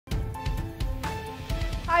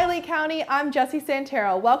Hi Lee County, I'm Jessie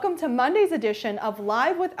Santero. Welcome to Monday's edition of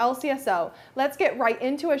Live with Lcso. Let's get right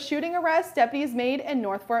into a shooting arrest deputies made in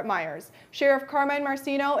North Fort Myers. Sheriff Carmine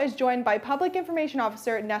Marceno is joined by Public Information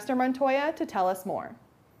Officer Nestor Montoya to tell us more.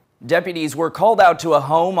 Deputies were called out to a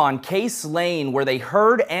home on Case Lane where they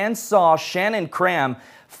heard and saw Shannon Cram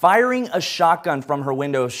firing a shotgun from her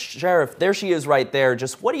window. Sheriff, there she is right there.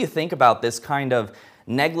 Just what do you think about this kind of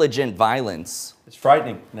negligent violence? It's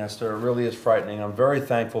frightening, Nestor. It really is frightening. I'm very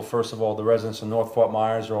thankful, first of all, the residents of North Fort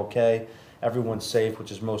Myers are okay. Everyone's safe,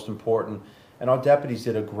 which is most important. And our deputies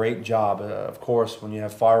did a great job. Of course, when you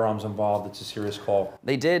have firearms involved, it's a serious call.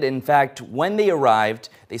 They did. In fact, when they arrived,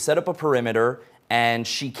 they set up a perimeter, and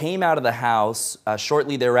she came out of the house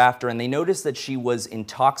shortly thereafter, and they noticed that she was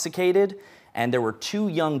intoxicated, and there were two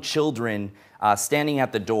young children standing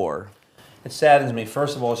at the door. It saddens me.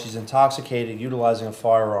 First of all, she's intoxicated, utilizing a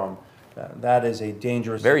firearm. That is a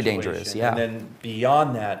dangerous Very situation. dangerous, yeah. And then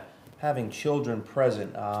beyond that, having children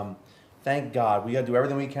present. Thank God. We got to do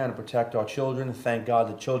everything we can to protect our children. Thank God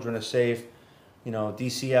the children are safe. You know,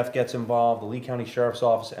 DCF gets involved, the Lee County Sheriff's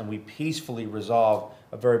Office, and we peacefully resolve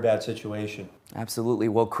a very bad situation. Absolutely.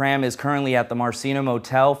 Well, Cram is currently at the Marceno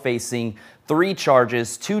Motel facing 3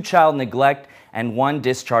 charges, 2 child neglect, and 1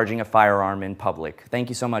 discharging a firearm in public. Thank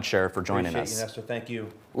you so much, Sheriff, for joining us. Appreciate you, Nestor. Thank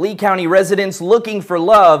you. Lee County residents looking for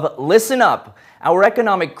love, listen up. Our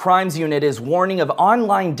Economic Crimes Unit is warning of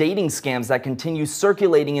online dating scams that continue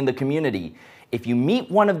circulating in the community. If you meet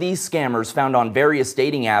one of these scammers found on various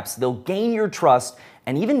dating apps, they'll gain your trust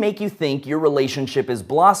and even make you think your relationship is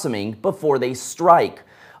blossoming before they strike.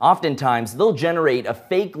 Oftentimes, they'll generate a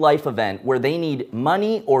fake life event where they need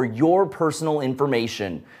money or your personal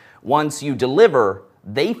information. Once you deliver,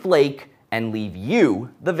 they flake and leave you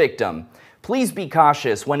the victim. Please be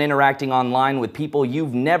cautious when interacting online with people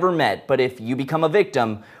you've never met, but if you become a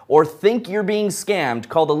victim or think you're being scammed,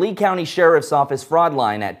 call the Lee County Sheriff's Office fraud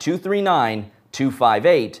line at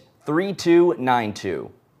 239-258-3292.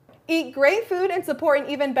 Eat great food and support an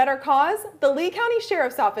even better cause? The Lee County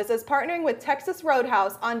Sheriff's Office is partnering with Texas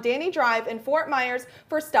Roadhouse on Danny Drive in Fort Myers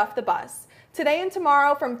for Stuff the Bus. Today and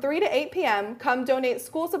tomorrow from 3 to 8 p.m., come donate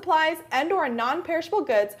school supplies and/or non-perishable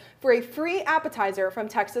goods for a free appetizer from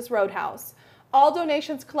Texas Roadhouse. All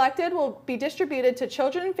donations collected will be distributed to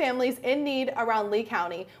children and families in need around Lee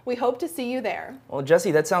County. We hope to see you there. Well,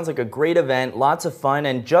 Jessie, that sounds like a great event, lots of fun,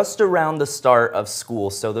 and just around the start of school,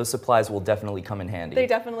 so those supplies will definitely come in handy. They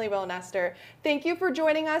definitely will, Nestor. Thank you for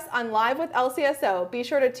joining us on Live with Lcso. Be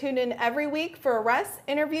sure to tune in every week for arrests,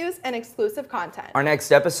 interviews, and exclusive content. Our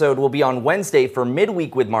next episode will be on Wednesday for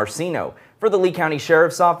Midweek with Marceno. For the Lee County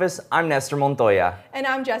Sheriff's Office, I'm Nestor Montoya. And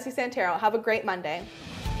I'm Jessie Santero. Have a great Monday.